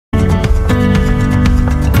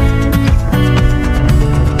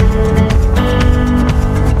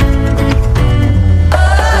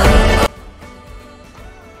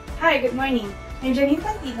morning. I'm Janine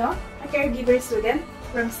Cantino, a caregiver student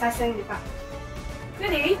from Sasan Lipa.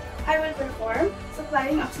 Today, I will perform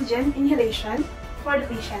supplying oxygen inhalation for the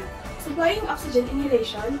patient. Supplying oxygen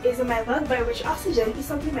inhalation is a method by which oxygen is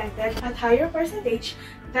supplemented at higher percentage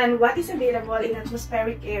than what is available in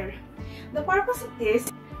atmospheric air. The purpose of this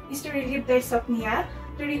is to relieve dyspnea,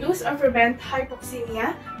 to reduce or prevent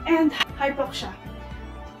hypoxemia and hypoxia,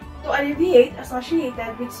 to alleviate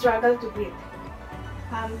associated with struggle to breathe.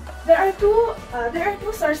 There are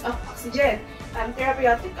two sources of oxygen.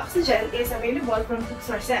 Therapeutic oxygen is available from two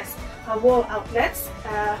sources: wall outlets,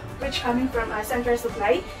 which coming from a central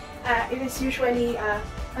supply. It is usually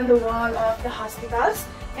on the wall of the hospitals.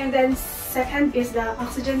 And then second is the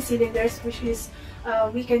oxygen cylinders, which is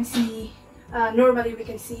we can see normally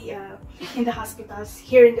in the hospitals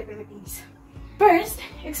here in the Philippines. First,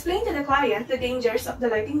 explain to the client the dangers of the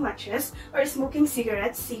lighting matches or smoking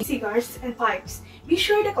cigarettes, cigars, and pipes. Be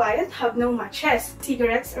sure the client have no matches,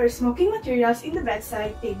 cigarettes, or smoking materials in the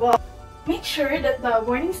bedside table. Make sure that the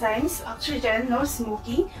warning signs, oxygen, no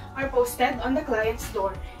smoking, are posted on the client's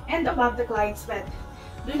door and above the client's bed.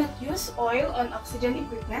 Do not use oil on oxygen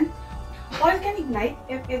equipment. Oil can ignite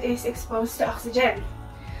if it is exposed to oxygen.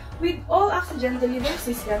 With all oxygen delivery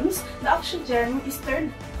systems, the oxygen is turned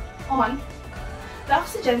on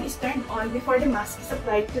before the mask is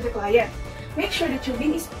applied to the client. Make sure the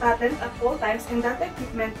tubing is patent at all times and that the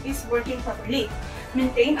equipment is working properly.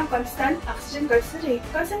 Maintain a constant oxygen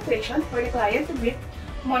concentration for the client to breathe.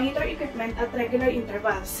 Monitor equipment at regular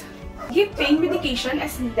intervals. Give pain medication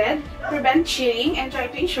as needed, prevent chilling, and try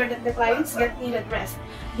to ensure that the clients get needed rest.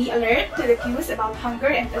 Be alert to the cues about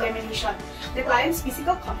hunger and elimination. The client's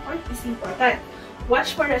physical comfort is important.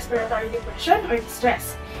 Watch for respiratory depression or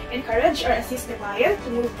distress. Encourage or assist the client to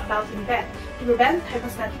move about in bed to prevent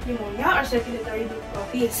hypostatic pneumonia or circulatory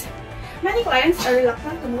difficulties. Many clients are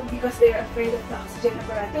reluctant to move because they are afraid of the oxygen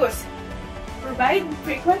apparatus. Provide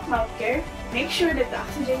frequent mouth care. Make sure that the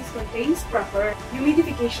oxygen contains proper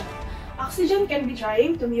humidification. Oxygen can be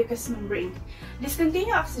drying to mucous membrane.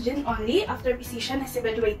 Discontinue oxygen only after physician has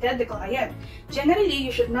evaluated the client. Generally,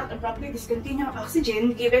 you should not abruptly discontinue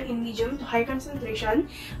oxygen given in medium to high concentration,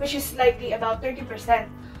 which is likely about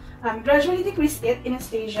 30%. Gradually decrease it in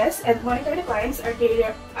stages and monitor the client's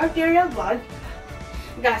arterial blood,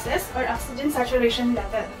 gases, or oxygen saturation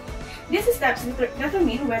level. These steps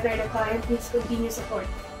determine whether the client needs continued support.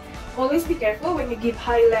 Always be careful when you give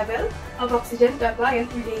high level of oxygen to a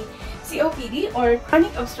client with a COPD or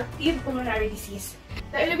chronic obstructive pulmonary disease.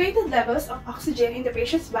 The elevated levels of oxygen in the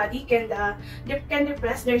patient's body can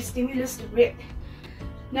depress their stimulus to breathe.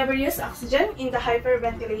 Never use oxygen in the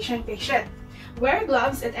hyperventilation patient. Wear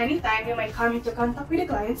gloves at any time you might come into contact with the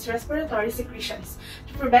client's respiratory secretions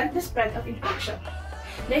to prevent the spread of infection.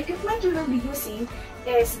 The equipment we will be using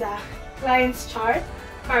is the client's chart,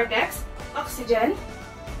 Cardex, oxygen,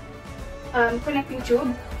 connecting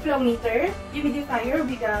tube, flow meter, humidifier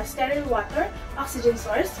with a sterile water, oxygen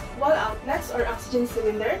source, wall outlets or oxygen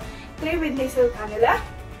cylinder, tray with nasal cannula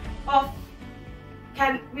of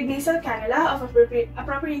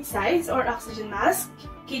appropriate size or oxygen mask,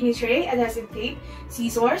 kidney tray, adhesive tape,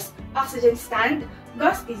 scissors, oxygen stand,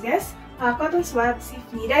 gauze pieces, cotton swabs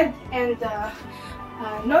if needed, and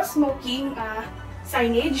no smoking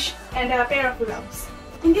signage, and a pair of gloves.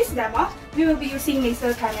 In this demo, we will be using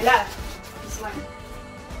nasal cannula. This one.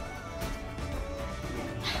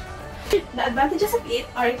 The advantages of it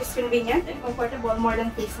are it is convenient and comfortable more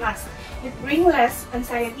than face mask. It brings less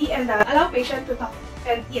anxiety and allow patient to talk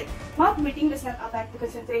and eat. Mouth breathing does not affect the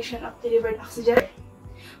concentration of delivered oxygen.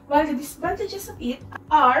 While the disadvantages of it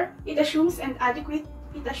are it assumes an adequate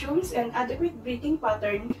breathing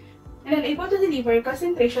pattern and unable to deliver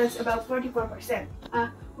concentrations about 44%.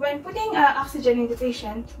 When putting oxygen in the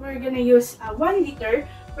patient, we're gonna use 1 liter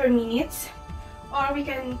per minute, or we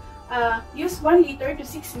can use 1 liter to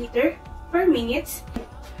 6 liter per minute.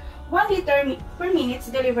 1 liter per minute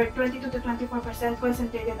delivered 22 to 24%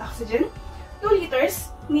 concentrated oxygen. 2 liters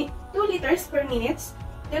per minute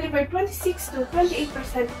delivered 26 to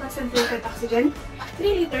 28% concentrated oxygen.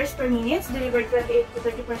 3 liters per minute delivered 28 to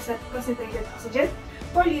 30% concentrated oxygen.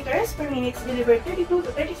 4 liters per minute delivered 32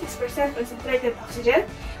 to 36% concentrated oxygen.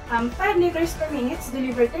 5 liters per minute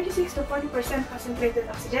delivered 36 to 40% concentrated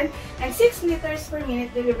oxygen, and 6 liters per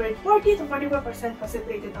minute delivered 40 to 44%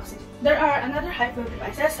 concentrated oxygen. There are another high flow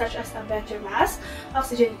devices such as a venture mask,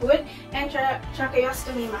 oxygen hood, and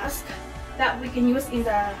tracheostomy mask that we can use in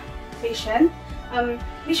the patient.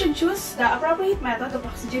 We should choose the appropriate method of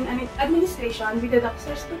oxygen administration with the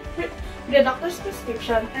doctor's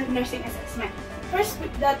prescription and nursing assessment. First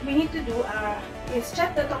that we need to do is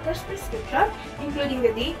check the doctor's prescription, including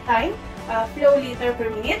the date, time, flow liter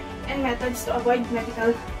per minute, and methods to avoid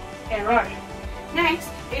medical error.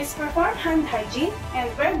 Next is perform hand hygiene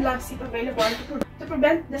and wear gloves if available to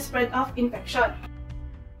prevent the spread of infection.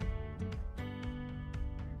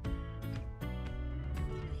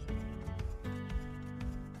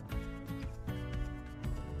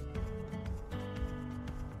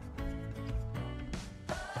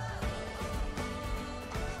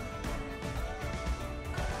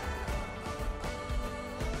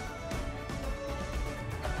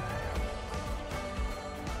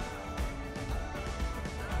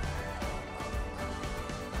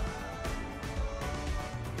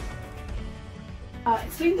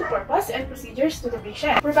 Explain the purpose and procedures to the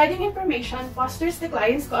patient. Providing information fosters the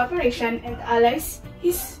client's cooperation and allies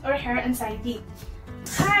his or her anxiety.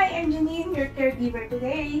 Hi, I'm Janine, your caregiver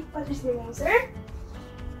today. What is your name, sir?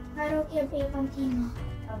 Arrow Kirby Contino.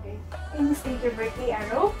 Okay. Can you state your birthday,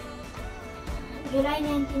 Arrow? July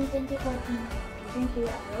 19, 2014. Thank you,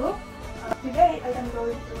 Arrow. Today, I am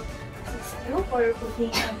going to assist you for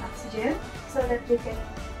putting on oxygen so that you can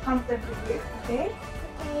comfortably breathe, okay?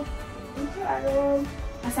 Okay. Thank you, Arrow.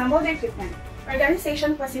 Assemble the equipment.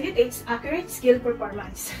 Organization facilitates accurate skill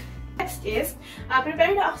performance. Next is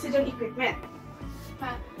prepare the oxygen equipment.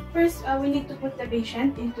 First, we need to put the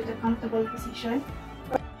patient into the comfortable position.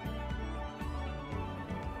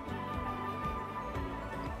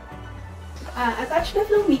 Attach the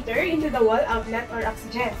flow meter into the wall outlet or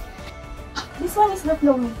oxygen. This one is the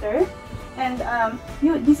flow meter, and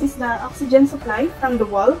this is the oxygen supply from the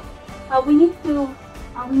wall. We need to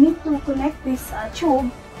connect this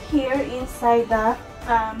tube here inside the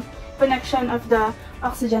connection of the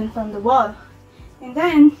oxygen from the wall, and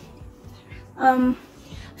then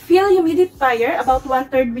fill humidifier about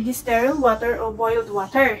 1/3 with sterile water or boiled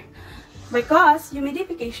water, because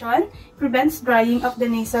humidification prevents drying of the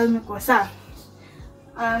nasal mucosa.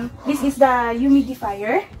 This is the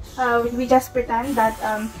humidifier. We just pretend that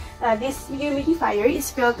this humidifier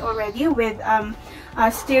is filled already with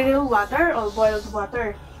sterile water or boiled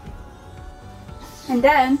water. And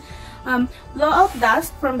then blow out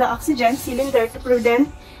dust from the oxygen cylinder to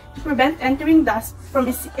prevent entering dust from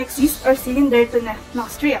exit or cylinder to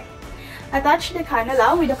nostril. Attach the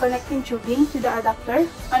cannula with the connecting tubing to the adapter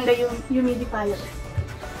on the humidifier.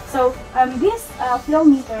 So this flow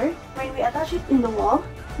meter, when we attach it in the wall,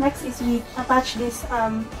 next is we attach this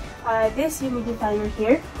this humidifier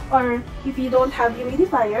here, or if you don't have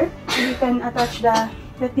humidifier, you can attach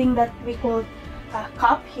the thing that we call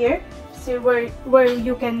cup here, so where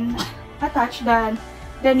you can attach the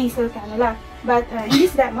nasal cannula. But in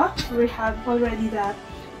this demo, we have already the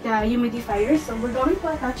humidifier, so we're going to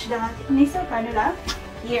attach the nasal cannula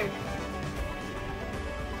here.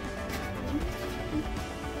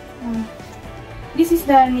 This is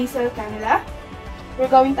the nasal cannula.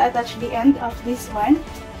 We're going to attach the end of this one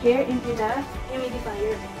here into the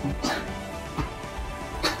humidifier.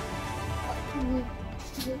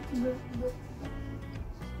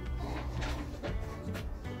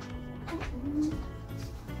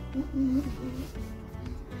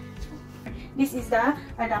 This is the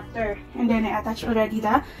adapter, and then I attach already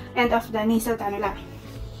the end of the nasal cannula.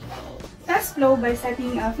 Test flow by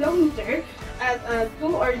setting a flow meter at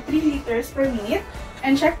 2 or 3 liters per minute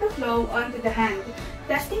and check the flow onto the hand.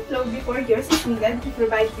 Testing flow before use is needed to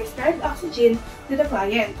provide prescribed oxygen to the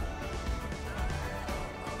client.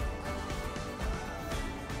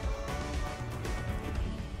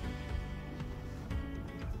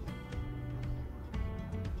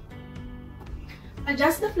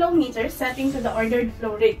 Adjust the flow meter setting to the ordered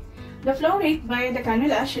flow rate. The flow rate via the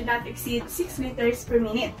cannula should not exceed 6 liters per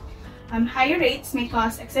minute. Higher rates may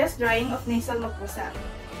cause excess drying of nasal mucosa.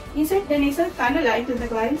 Insert the nasal cannula into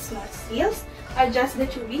the client's nostrils. Adjust the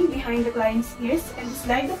tubing behind the client's ears and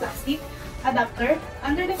slide the plastic adapter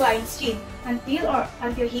under the client's chin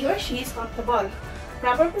until he or she is comfortable.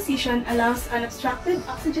 Proper position allows unobstructed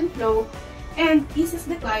oxygen flow and eases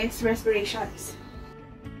the client's respirations.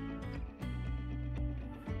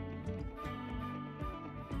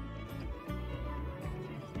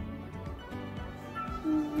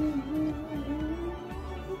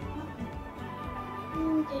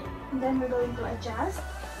 And then we're going to adjust.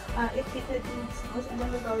 It fitted in its nose, and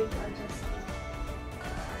then we're going to adjust.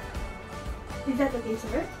 Is that okay,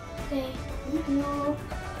 sir? Okay. Thank you.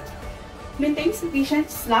 Maintain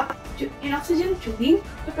sufficient slack in oxygen tubing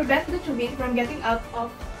to prevent the tubing from getting out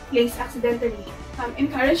of place accidentally.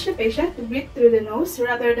 Encourage the patient to breathe through the nose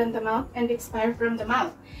rather than the mouth and expire from the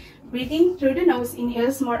mouth. Breathing through the nose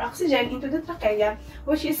inhales more oxygen into the trachea,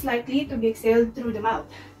 which is likely to be exhaled through the mouth.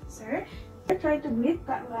 Sir? Try to breathe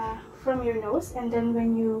from your nose, and then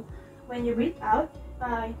when you breathe out,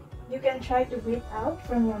 you can try to breathe out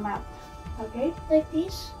from your mouth. Okay? Like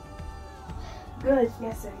this? Good.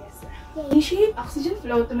 Yes, sir. Yes, sir. Okay. Initiate oxygen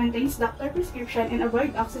flow to maintain doctor prescription and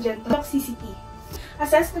avoid oxygen toxicity.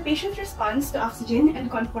 Assess the patient's response to oxygen and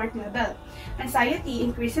comfort level. Anxiety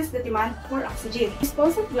increases the demand for oxygen.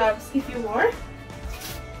 Dispose of gloves if you wore.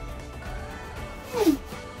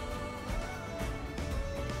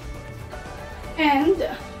 And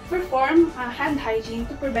perform hand hygiene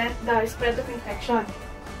to prevent the spread of infection.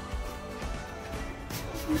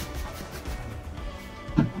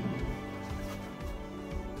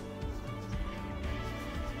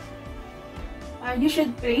 You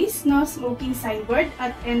should place no smoking signboard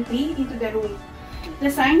at entry into the room.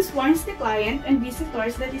 The signs warns the client and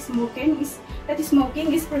visitors that smoking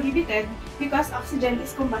is prohibited because oxygen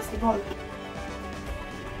is combustible.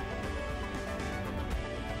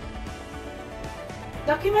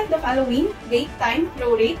 Document the following: date, time,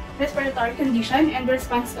 flow rate, respiratory condition, and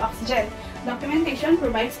response to oxygen. Documentation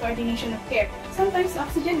provides coordination of care. Sometimes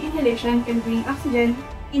oxygen inhalation can bring oxygen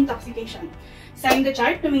intoxication. Sign the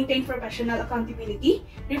chart to maintain professional accountability.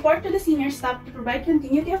 Report to the senior staff to provide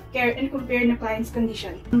continuity of care and compare the client's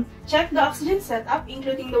condition. Check the oxygen setup,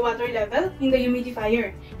 including the water level in the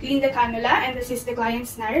humidifier. Clean the cannula and assist the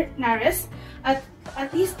client's nares at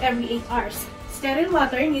least every 8 hours. Sterile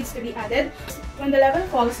water needs to be added when the level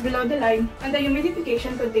falls below the line on the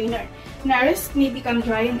humidification container. Nares may become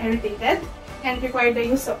dry and irritated and require the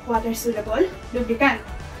use of water-soluble lubricant.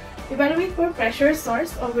 Evaluate for pressure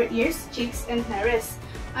source over ears, cheeks, and nares.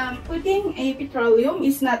 Putting a petroleum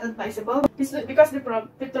is not advisable because the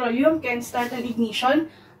petroleum can start an ignition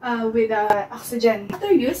with oxygen.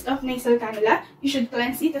 After use of nasal cannula, you should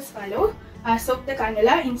cleanse it as follows. Soak the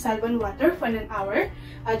cannula in salt water for an hour.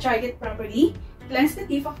 Dry it properly. Cleanse the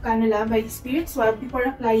tip of cannula by spirit swab before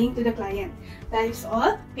applying to the client. That is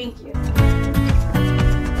all. Thank you.